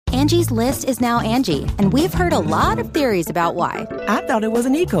Angie's List is now Angie, and we've heard a lot of theories about why. I thought it was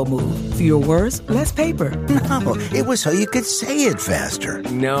an eco move. Fewer words, less paper. No, it was so you could say it faster.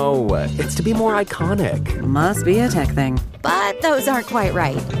 No, it's to be more iconic. Must be a tech thing. But those aren't quite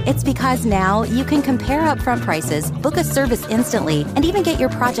right. It's because now you can compare upfront prices, book a service instantly, and even get your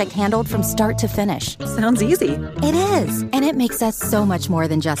project handled from start to finish. Sounds easy. It is, and it makes us so much more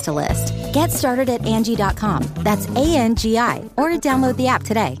than just a list. Get started at Angie.com. That's ANGI, or download the app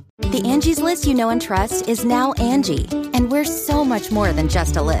today. The Angie's List you know and trust is now Angie, and we're so much more than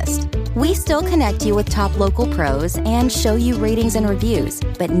just a list. We still connect you with top local pros and show you ratings and reviews,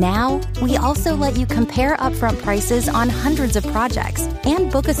 but now we also let you compare upfront prices on hundreds of projects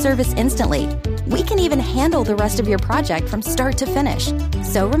and book a service instantly. We can even handle the rest of your project from start to finish.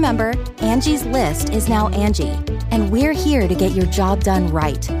 So remember, Angie's List is now Angie, and we're here to get your job done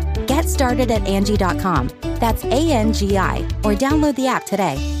right. Get started at Angie.com. That's ANGI, or download the app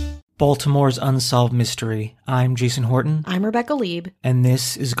today. Baltimore's Unsolved Mystery. I'm Jason Horton. I'm Rebecca Lieb. And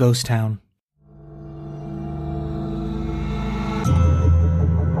this is Ghost Town.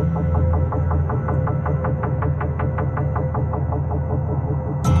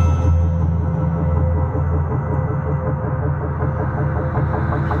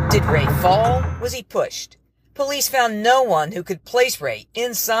 Did Ray fall? Was he pushed? Police found no one who could place Ray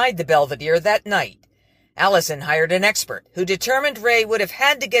inside the Belvedere that night. Allison hired an expert who determined Ray would have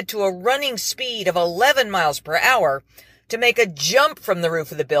had to get to a running speed of 11 miles per hour to make a jump from the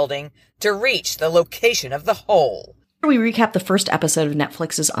roof of the building to reach the location of the hole. We recap the first episode of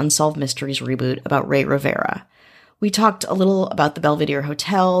Netflix's Unsolved Mysteries reboot about Ray Rivera. We talked a little about the Belvedere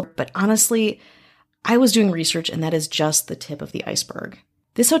Hotel, but honestly, I was doing research and that is just the tip of the iceberg.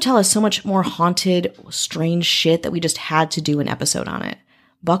 This hotel has so much more haunted, strange shit that we just had to do an episode on it.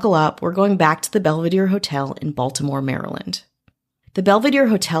 Buckle up, we're going back to the Belvedere Hotel in Baltimore, Maryland. The Belvedere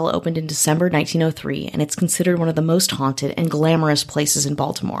Hotel opened in December 1903, and it's considered one of the most haunted and glamorous places in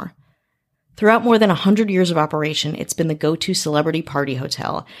Baltimore. Throughout more than 100 years of operation, it's been the go-to celebrity party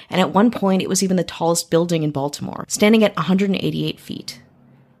hotel, and at one point it was even the tallest building in Baltimore, standing at 188 feet.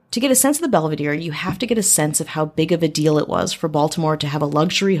 To get a sense of the Belvedere, you have to get a sense of how big of a deal it was for Baltimore to have a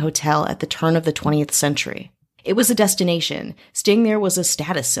luxury hotel at the turn of the 20th century. It was a destination. Staying there was a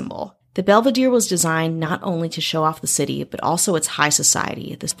status symbol. The Belvedere was designed not only to show off the city, but also its high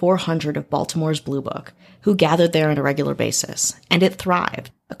society, the 400 of Baltimore's Blue Book, who gathered there on a regular basis. And it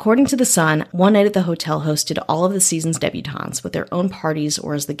thrived. According to The Sun, one night at the hotel hosted all of the season's debutantes with their own parties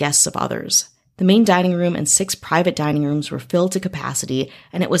or as the guests of others. The main dining room and 6 private dining rooms were filled to capacity,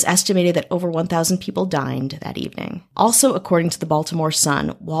 and it was estimated that over 1,000 people dined that evening. Also, according to the Baltimore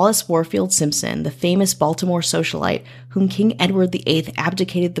Sun, Wallace Warfield Simpson, the famous Baltimore socialite whom King Edward VIII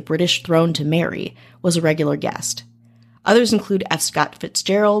abdicated the British throne to marry, was a regular guest. Others include F. Scott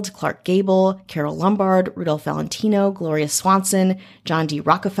Fitzgerald, Clark Gable, Carol Lombard, Rudolph Valentino, Gloria Swanson, John D.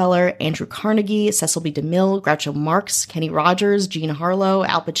 Rockefeller, Andrew Carnegie, Cecil B. DeMille, Groucho Marx, Kenny Rogers, Jean Harlow,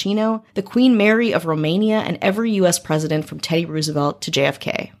 Al Pacino, the Queen Mary of Romania, and every U.S. president from Teddy Roosevelt to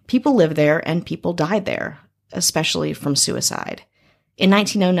JFK. People lived there and people died there, especially from suicide. In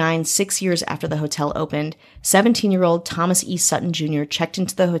 1909, 6 years after the hotel opened, 17-year-old Thomas E. Sutton Jr. checked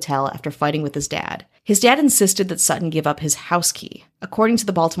into the hotel after fighting with his dad. His dad insisted that Sutton give up his house key. According to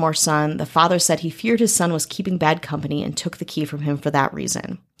the Baltimore Sun, the father said he feared his son was keeping bad company and took the key from him for that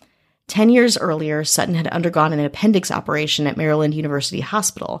reason. 10 years earlier, Sutton had undergone an appendix operation at Maryland University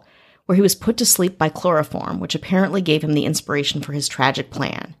Hospital, where he was put to sleep by chloroform, which apparently gave him the inspiration for his tragic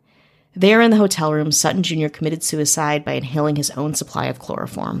plan. There in the hotel room, Sutton Jr. committed suicide by inhaling his own supply of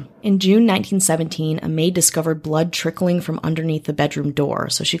chloroform. In June 1917, a maid discovered blood trickling from underneath the bedroom door,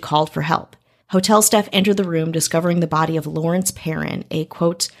 so she called for help. Hotel staff entered the room, discovering the body of Lawrence Perrin, a,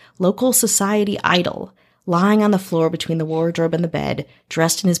 quote, local society idol, lying on the floor between the wardrobe and the bed,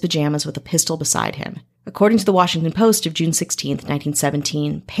 dressed in his pajamas with a pistol beside him. According to the Washington Post of June 16,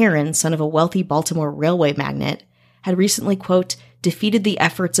 1917, Perrin, son of a wealthy Baltimore railway magnate, had recently, quote, defeated the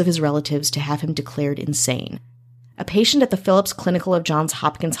efforts of his relatives to have him declared insane. A patient at the Phillips Clinical of Johns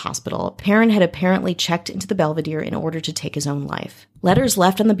Hopkins Hospital, Perrin had apparently checked into the Belvedere in order to take his own life. Letters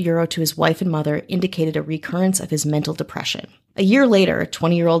left on the bureau to his wife and mother indicated a recurrence of his mental depression. A year later,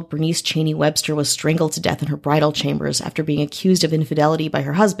 20-year-old Bernice Cheney Webster was strangled to death in her bridal chambers after being accused of infidelity by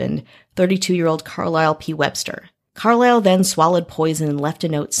her husband, 32-year-old Carlisle P. Webster. Carlisle then swallowed poison and left a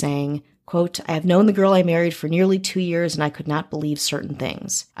note saying, quote, I have known the girl I married for nearly 2 years and I could not believe certain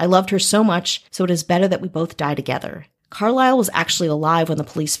things. I loved her so much, so it is better that we both die together. Carlisle was actually alive when the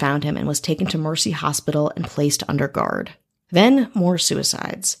police found him and was taken to Mercy Hospital and placed under guard. Then, more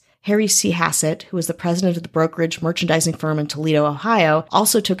suicides. Harry C. Hassett, who was the president of the brokerage merchandising firm in Toledo, Ohio,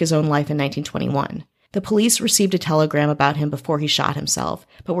 also took his own life in 1921. The police received a telegram about him before he shot himself,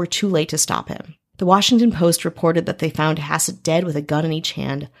 but were too late to stop him. The Washington Post reported that they found Hassett dead with a gun in each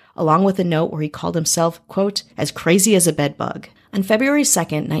hand, along with a note where he called himself, quote, as crazy as a bedbug. On February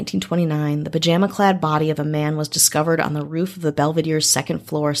 2nd, 1929, the pajama-clad body of a man was discovered on the roof of the Belvedere's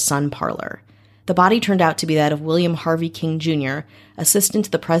second-floor sun parlor. The body turned out to be that of William Harvey King, Jr., assistant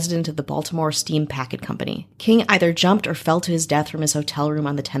to the president of the Baltimore Steam Packet Company. King either jumped or fell to his death from his hotel room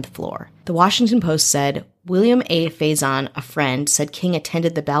on the 10th floor. The Washington Post said, William A. Faison, a friend, said King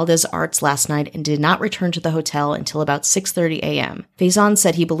attended the Valdez Arts last night and did not return to the hotel until about 6:30 a.m. Faison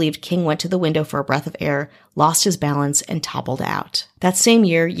said he believed King went to the window for a breath of air, lost his balance, and toppled out. That same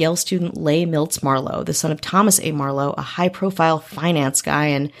year, Yale student Leigh Miltz Marlowe, the son of Thomas A. Marlowe, a high-profile finance guy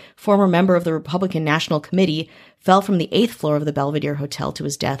and former member of the Republican National Committee, fell from the 8th floor of the Belvedere Hotel to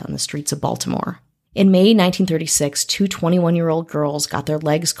his death on the streets of Baltimore. In May 1936, two 21-year-old girls got their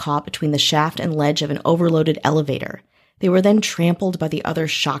legs caught between the shaft and ledge of an overloaded elevator. They were then trampled by the other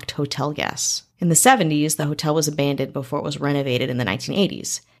shocked hotel guests. In the 70s, the hotel was abandoned before it was renovated in the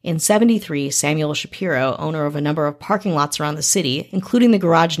 1980s. In 73, Samuel Shapiro, owner of a number of parking lots around the city, including the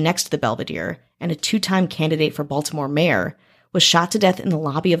garage next to the Belvedere, and a two-time candidate for Baltimore mayor, was shot to death in the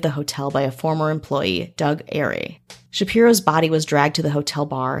lobby of the hotel by a former employee, Doug Airy. Shapiro's body was dragged to the hotel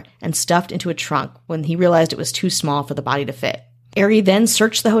bar and stuffed into a trunk when he realized it was too small for the body to fit. Airy then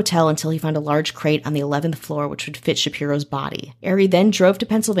searched the hotel until he found a large crate on the 11th floor which would fit Shapiro's body. Airy then drove to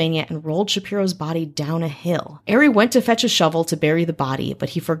Pennsylvania and rolled Shapiro's body down a hill. Airy went to fetch a shovel to bury the body, but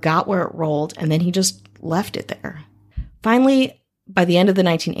he forgot where it rolled and then he just left it there. Finally, by the end of the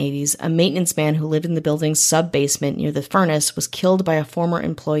 1980s, a maintenance man who lived in the building's sub-basement near the furnace was killed by a former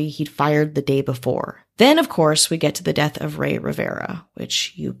employee he'd fired the day before. Then, of course, we get to the death of Ray Rivera,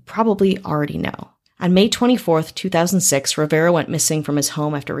 which you probably already know. On May 24, 2006, Rivera went missing from his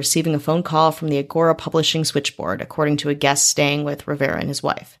home after receiving a phone call from the Agora Publishing switchboard, according to a guest staying with Rivera and his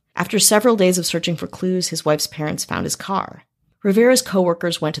wife. After several days of searching for clues, his wife's parents found his car. Rivera's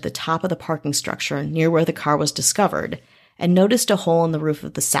co-workers went to the top of the parking structure near where the car was discovered and noticed a hole in the roof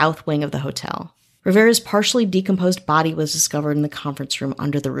of the south wing of the hotel. Rivera's partially decomposed body was discovered in the conference room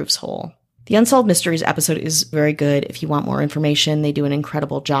under the roof's hole. The Unsolved Mysteries episode is very good. If you want more information, they do an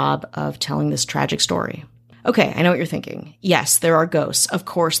incredible job of telling this tragic story. Okay, I know what you're thinking. Yes, there are ghosts. Of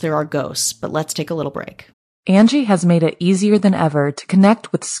course there are ghosts, but let's take a little break. Angie has made it easier than ever to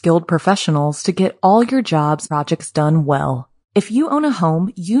connect with skilled professionals to get all your jobs projects done well. If you own a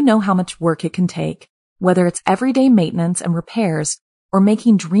home, you know how much work it can take. Whether it's everyday maintenance and repairs or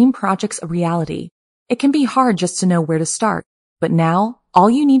making dream projects a reality, it can be hard just to know where to start. But now, all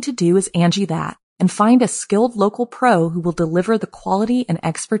you need to do is Angie that and find a skilled local pro who will deliver the quality and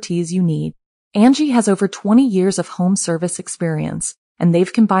expertise you need. Angie has over 20 years of home service experience, and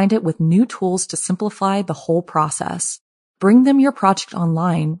they've combined it with new tools to simplify the whole process. Bring them your project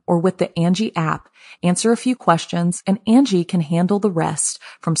online or with the Angie app, answer a few questions, and Angie can handle the rest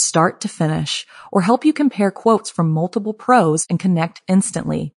from start to finish or help you compare quotes from multiple pros and connect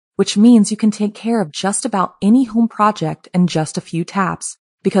instantly, which means you can take care of just about any home project in just a few taps.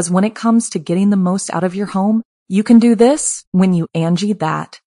 Because when it comes to getting the most out of your home, you can do this when you Angie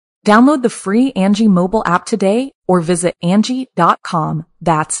that. Download the free Angie mobile app today or visit Angie.com.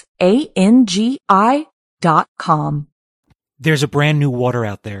 That's ANGI.com. There's a brand new water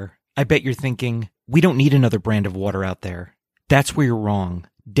out there. I bet you're thinking, we don't need another brand of water out there. That's where you're wrong.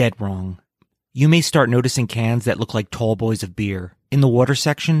 Dead wrong. You may start noticing cans that look like tall boys of beer in the water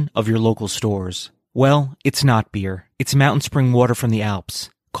section of your local stores. Well, it's not beer. It's mountain spring water from the Alps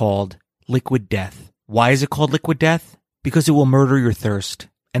called Liquid Death. Why is it called Liquid Death? Because it will murder your thirst.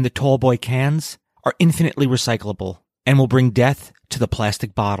 And the tall boy cans are infinitely recyclable and will bring death to the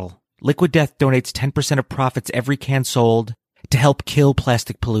plastic bottle. Liquid Death donates 10% of profits every can sold to help kill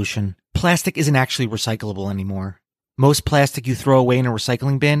plastic pollution. Plastic isn't actually recyclable anymore. Most plastic you throw away in a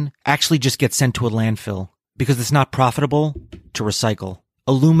recycling bin actually just gets sent to a landfill because it's not profitable to recycle.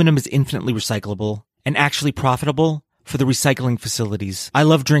 Aluminum is infinitely recyclable and actually profitable for the recycling facilities. I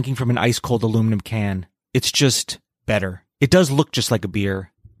love drinking from an ice-cold aluminum can. It's just better. It does look just like a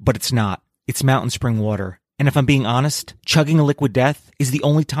beer, but it's not. It's mountain spring water. And if I'm being honest, chugging a Liquid Death is the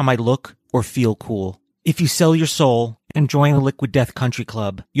only time I look or feel cool. If you sell your soul and join the Liquid Death Country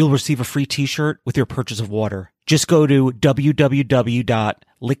Club, you'll receive a free t-shirt with your purchase of water. Just go to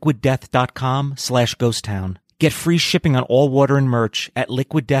www.liquiddeath.com/ghosttown. Get free shipping on all water and merch at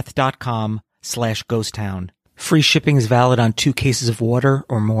liquiddeath.com/ghosttown. Free shipping is valid on 2 cases of water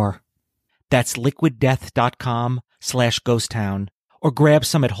or more. That's liquiddeath.com/ghosttown. or grab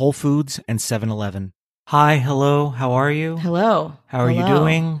some at Whole Foods and 7-Eleven. Hi, hello, how are you? Hello. How are you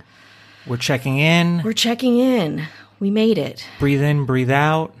doing? We're checking in. We're checking in. We made it. Breathe in, breathe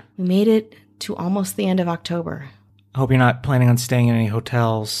out. We made it to almost the end of October. I hope you're not planning on staying in any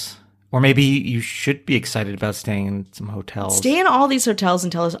hotels. Or maybe you should be excited about staying in some hotels. Stay in all these hotels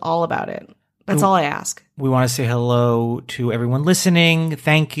and tell us all about it. That's all I ask. We want to say hello to everyone listening.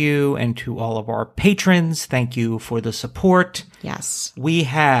 Thank you. And to all of our patrons. Thank you for the support. Yes. We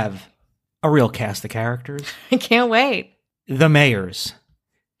have a real cast of characters. I can't wait. The Mayors.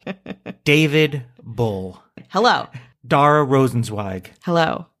 David Bull. Hello. Dara Rosenzweig.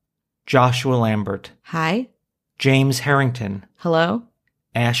 Hello. Joshua Lambert. Hi. James Harrington. Hello.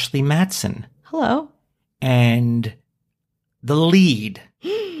 Ashley Matson. Hello. And the lead.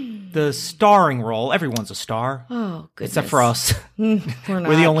 The starring role. Everyone's a star. Oh, goodness. Except for us. We're not.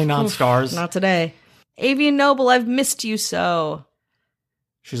 We're the only non-stars. Not today. Avian Noble, I've missed you so.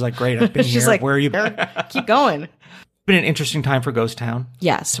 She's like, great, I've been She's here. like, where are you? Keep going. Been an interesting time for Ghost Town.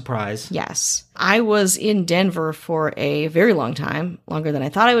 Yes. Surprise. Yes. I was in Denver for a very long time, longer than I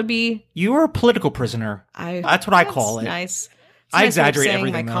thought I would be. You were a political prisoner. That's what I call it. Nice. I exaggerate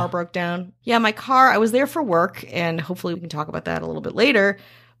everything, my car broke down. Yeah, my car, I was there for work, and hopefully we can talk about that a little bit later,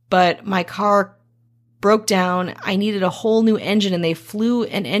 but my car broke down. I needed a whole new engine, and they flew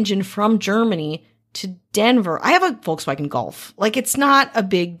an engine from Germany to Denver. I have a Volkswagen Golf. Like, it's not a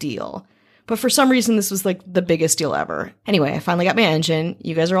big deal. But for some reason, this was like the biggest deal ever. Anyway, I finally got my engine.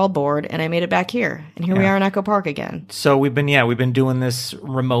 You guys are all bored, and I made it back here. And here we are in Echo Park again. So we've been doing this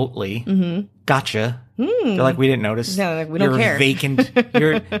remotely. Mm-hmm. Gotcha. Feel like we didn't notice. No, like we don't care. Vacant,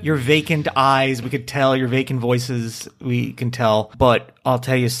 your vacant eyes, we could tell. Your vacant voices, we can tell. But I'll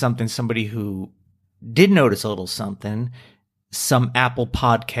tell you something. Somebody who did notice a little something. Some Apple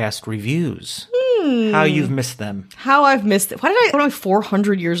Podcast reviews. How you've missed them. How I've missed it. What am I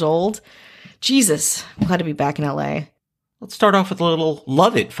 400 years old? Jesus. I'm glad to be back in LA. Let's start off with a little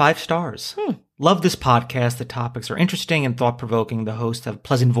love it, 5 stars. Love this podcast. The topics are interesting and thought-provoking. The hosts have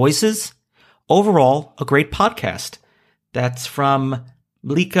pleasant voices. Overall, a great podcast. That's from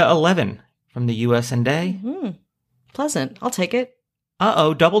Lika11 from the US and A. Pleasant. I'll take it.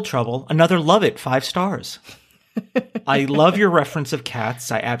 Uh-oh, double trouble. Another love it, 5 stars. I love your reference of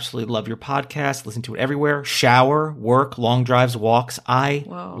cats. I absolutely love your podcast. Listen to it everywhere. Shower, work, long drives, walks. I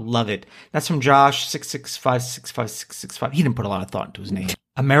love it. That's from Josh, 665-65665. He didn't put a lot of thought into his name.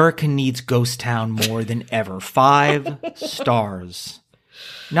 America needs Ghost Town more than ever. 5 stars.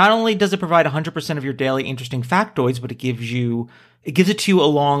 Not only does it provide 100% of your daily interesting factoids, but it gives it to you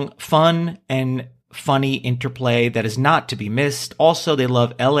along fun and funny interplay that is not to be missed. Also, they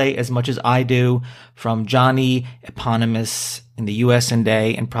love LA as much as I do, from Johnny Eponymous in the US and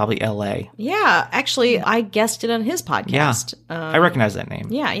A and probably LA. Yeah, actually, I guessed it on his podcast. Yeah, I recognize that name.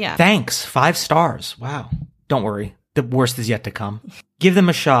 Yeah. Thanks. 5 stars. Wow. Don't worry. The worst is yet to come. Give them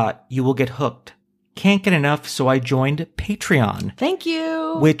a shot. You will get hooked. Can't get enough, so I joined Patreon. Thank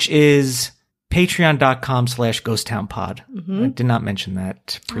you. Which is patreon.com/ghosttownpod. I did not mention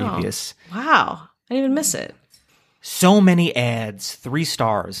that previous. Oh, wow. I didn't even miss it. So many ads, 3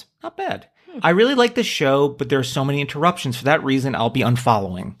 stars. Not bad. I really like this show, but there are so many interruptions. For that reason, I'll be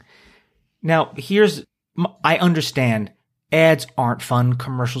unfollowing. Now, I understand ads aren't fun.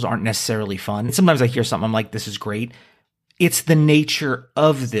 Commercials aren't necessarily fun. Sometimes I hear something, I'm like, this is great. It's the nature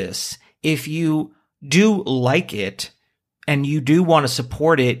of this. If you do like it and you do want to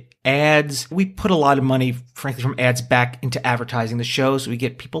support it, ads, we put a lot of money, frankly, from ads back into advertising the show, so we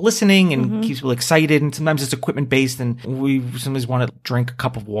get people listening and keeps people excited. And sometimes it's equipment based, and we sometimes want to drink a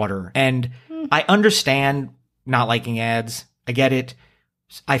cup of water. And I understand not liking ads. I get it.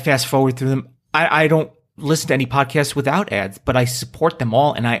 I fast forward through them. I don't listen to any podcasts without ads, but I support them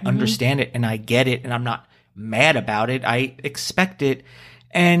all, and I understand it, and I get it, and I'm not mad about it. I expect it.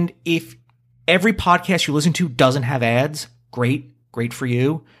 And if every podcast you listen to doesn't have ads, great for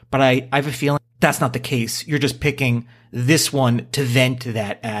you. But I have a feeling that's not the case. You're just picking this one to vent to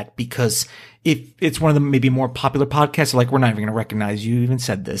that ad, because if it's one of the maybe more popular podcasts, like, we're not even going to recognize you even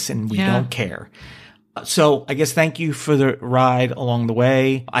said this, and we don't care. So I guess thank you for the ride along the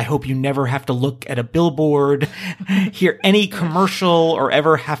way. I hope you never have to look at a billboard, hear any commercial, or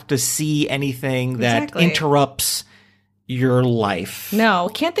ever have to see anything that interrupts your life. No.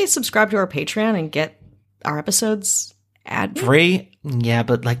 Can't they subscribe to our Patreon and get our episodes ad-free? Yeah,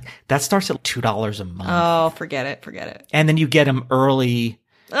 but like that starts at $2 a month. Oh, forget it. And then you get them early,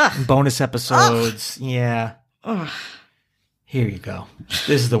 bonus episodes. Ugh. Yeah. Ugh. Here you go.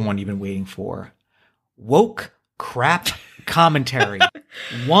 This is the one you've been waiting for. Woke crap commentary.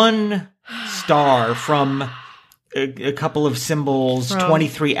 1 star from a couple of symbols,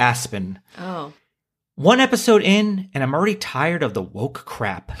 23 Aspen. Oh. One episode in, and I'm already tired of the woke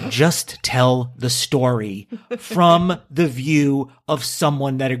crap. Just tell the story from the view of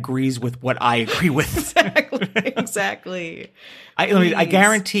someone that agrees with what I agree with. Exactly. I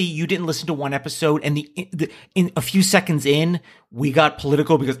guarantee you didn't listen to one episode, and in a few seconds in, we got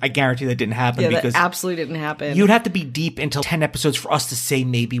political because I guarantee that didn't happen. Yeah, because that absolutely didn't happen. You'd have to be deep into 10 episodes for us to say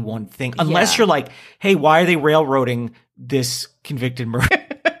maybe one thing, unless you're like, hey, why are they railroading this convicted murderer?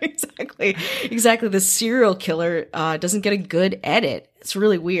 Exactly. The serial killer doesn't get a good edit. It's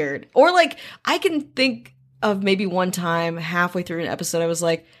really weird. Or like, I can think of maybe one time halfway through an episode, I was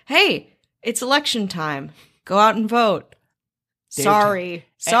like, hey, it's election time. Go out and vote. Sorry.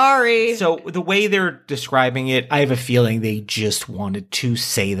 So the way they're describing it, I have a feeling they just wanted to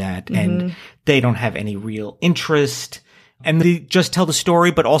say that, and they don't have any real interest. And they just tell the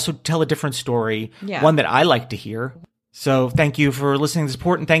story, but also tell a different story, one that I like to hear. So thank you for listening to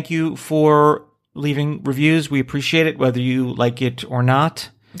support, and thank you for leaving reviews. We appreciate it, whether you like it or not.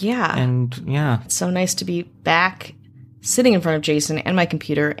 Yeah. And It's so nice to be back sitting in front of Jason and my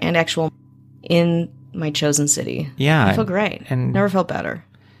computer and actual in my chosen city. Yeah. I feel great. And never felt better.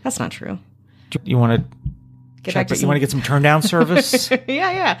 That's not true. You want to check, you want to get some turn down service?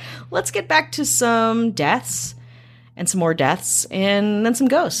 Yeah. Let's get back to some deaths and some more deaths and then some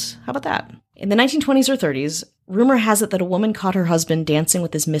ghosts. How about that? In the 1920s or 30s, rumor has it that a woman caught her husband dancing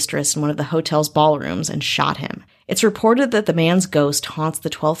with his mistress in one of the hotel's ballrooms and shot him. It's reported that the man's ghost haunts the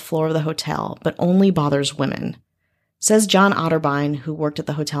 12th floor of the hotel, but only bothers women. Says John Otterbein, who worked at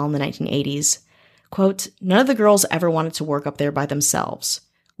the hotel in the 1980s, quote, none of the girls ever wanted to work up there by themselves.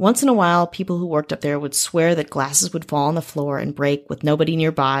 Once in a while, people who worked up there would swear that glasses would fall on the floor and break with nobody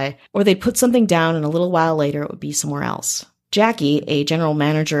nearby, or they'd put something down and a little while later it would be somewhere else. Jackie, a general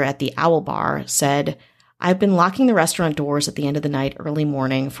manager at the Owl Bar, said, I've been locking the restaurant doors at the end of the night, early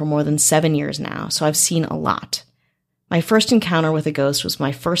morning, for more than 7 years now, so I've seen a lot. My first encounter with a ghost was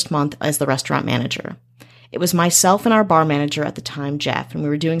my first month as the restaurant manager. It was myself and our bar manager at the time, Jeff, and we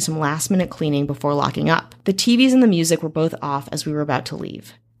were doing some last-minute cleaning before locking up. The TVs and the music were both off as we were about to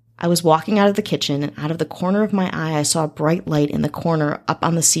leave. I was walking out of the kitchen, and out of the corner of my eye, I saw a bright light in the corner up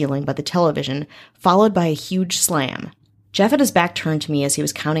on the ceiling by the television, followed by a huge slam. Jeff had his back turned to me as he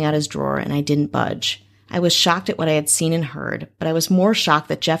was counting out his drawer, and I didn't budge. I was shocked at what I had seen and heard, but I was more shocked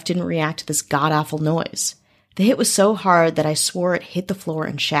that Jeff didn't react to this god-awful noise. The hit was so hard that I swore it hit the floor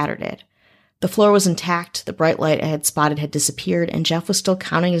and shattered it. The floor was intact, the bright light I had spotted had disappeared, and Jeff was still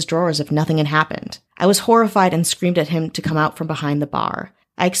counting his drawers as if nothing had happened. I was horrified and screamed at him to come out from behind the bar.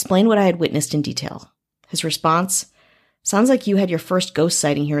 I explained what I had witnessed in detail. His response, sounds like you had your first ghost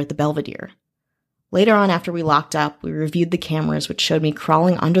sighting here at the Belvedere. Later on, after we locked up, we reviewed the cameras, which showed me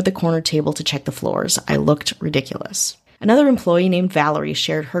crawling under the corner table to check the floors. I looked ridiculous. Another employee named Valerie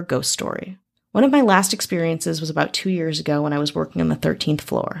shared her ghost story. One of my last experiences was about 2 years ago when I was working on the 13th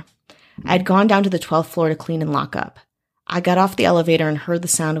floor. I had gone down to the 12th floor to clean and lock up. I got off the elevator and heard the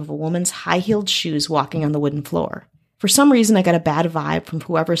sound of a woman's high-heeled shoes walking on the wooden floor. For some reason, I got a bad vibe from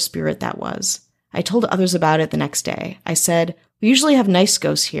whoever's spirit that was. I told others about it the next day. I said, we usually have nice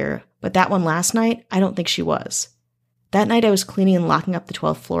ghosts here, but that one last night, I don't think she was. That night I was cleaning and locking up the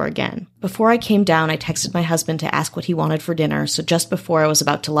 12th floor again. Before I came down, I texted my husband to ask what he wanted for dinner, so just before I was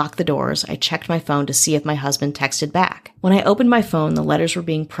about to lock the doors, I checked my phone to see if my husband texted back. When I opened my phone, the letters were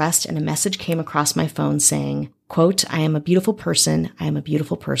being pressed and a message came across my phone saying, quote, I am a beautiful person, I am a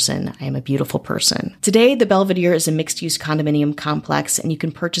beautiful person, I am a beautiful person. Today, the Belvedere is a mixed-use condominium complex, and you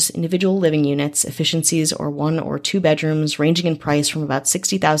can purchase individual living units, efficiencies, or 1 or 2 bedrooms, ranging in price from about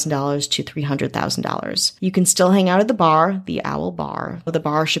 $60,000 to $300,000. You can still hang out at the bar, the Owl Bar, the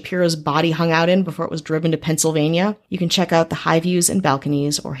bar Shapiro's body hung out in before it was driven to Pennsylvania. You can check out the high views and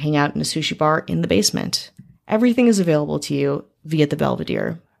balconies, or hang out in a sushi bar in the basement. Everything is available to you via the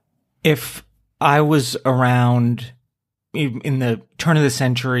Belvedere. If I was around in the turn of the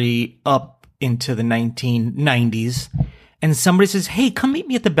century up into the 1990s, and somebody says, hey, come meet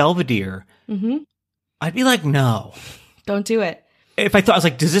me at the Belvedere, I'd be like, no. Don't do it. If I was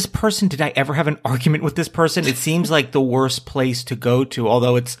like, did I ever have an argument with this person? It seems like the worst place to go to,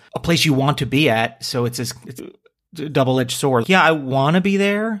 although it's a place you want to be at, so it's a double-edged sword. Yeah, I want to be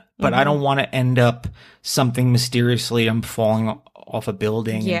there, but I don't want to end up something mysteriously I'm falling off a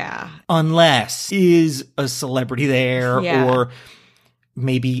building. Yeah. Unless is a celebrity there or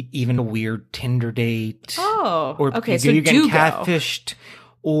maybe even a weird Tinder date. Oh, or okay. So you're getting do catfished,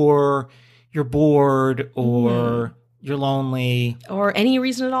 or you're bored, or you're lonely. Or any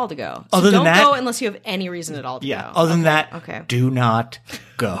reason at all to go. So Other than don't that, go unless you have any reason at all to go. Other than that, do not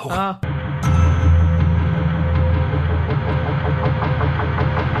go.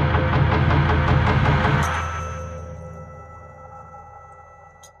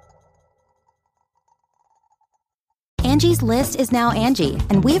 Angie's List is now Angie,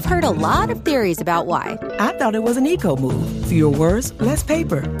 and we've heard a lot of theories about why. I thought it was an eco move. Fewer words, less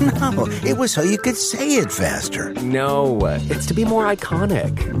paper. No, it was so you could say it faster. No, it's to be more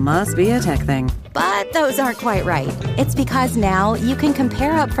iconic. Must be a tech thing. But those aren't quite right. It's because now you can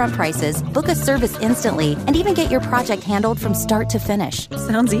compare upfront prices, book a service instantly, and even get your project handled from start to finish.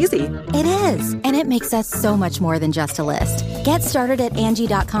 Sounds easy. It is, and it makes us so much more than just a list. Get started at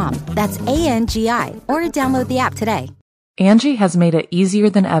Angie.com. That's ANGI, or download the app today. Angie has made it easier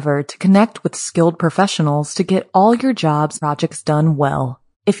than ever to connect with skilled professionals to get all your jobs projects done well.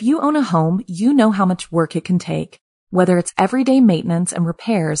 If you own a home, you know how much work it can take, whether it's everyday maintenance and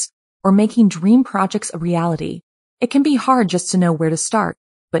repairs or making dream projects a reality. It can be hard just to know where to start,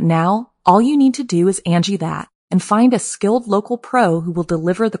 but now all you need to do is Angie that and find a skilled local pro who will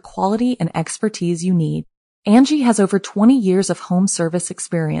deliver the quality and expertise you need. Angie has over 20 years of home service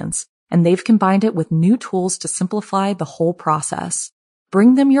experience, and they've combined it with new tools to simplify the whole process.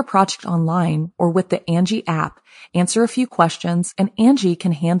 Bring them your project online or with the Angie app, answer a few questions, and Angie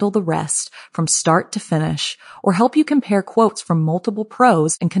can handle the rest from start to finish, or help you compare quotes from multiple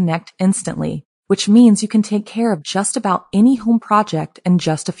pros and connect instantly, which means you can take care of just about any home project in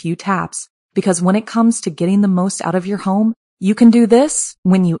just a few taps. Because when it comes to getting the most out of your home, you can do this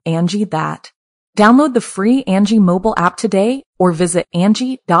when you Angie that. Download the free Angie mobile app today or visit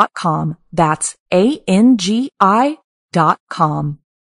Angie.com. That's ANGI.com.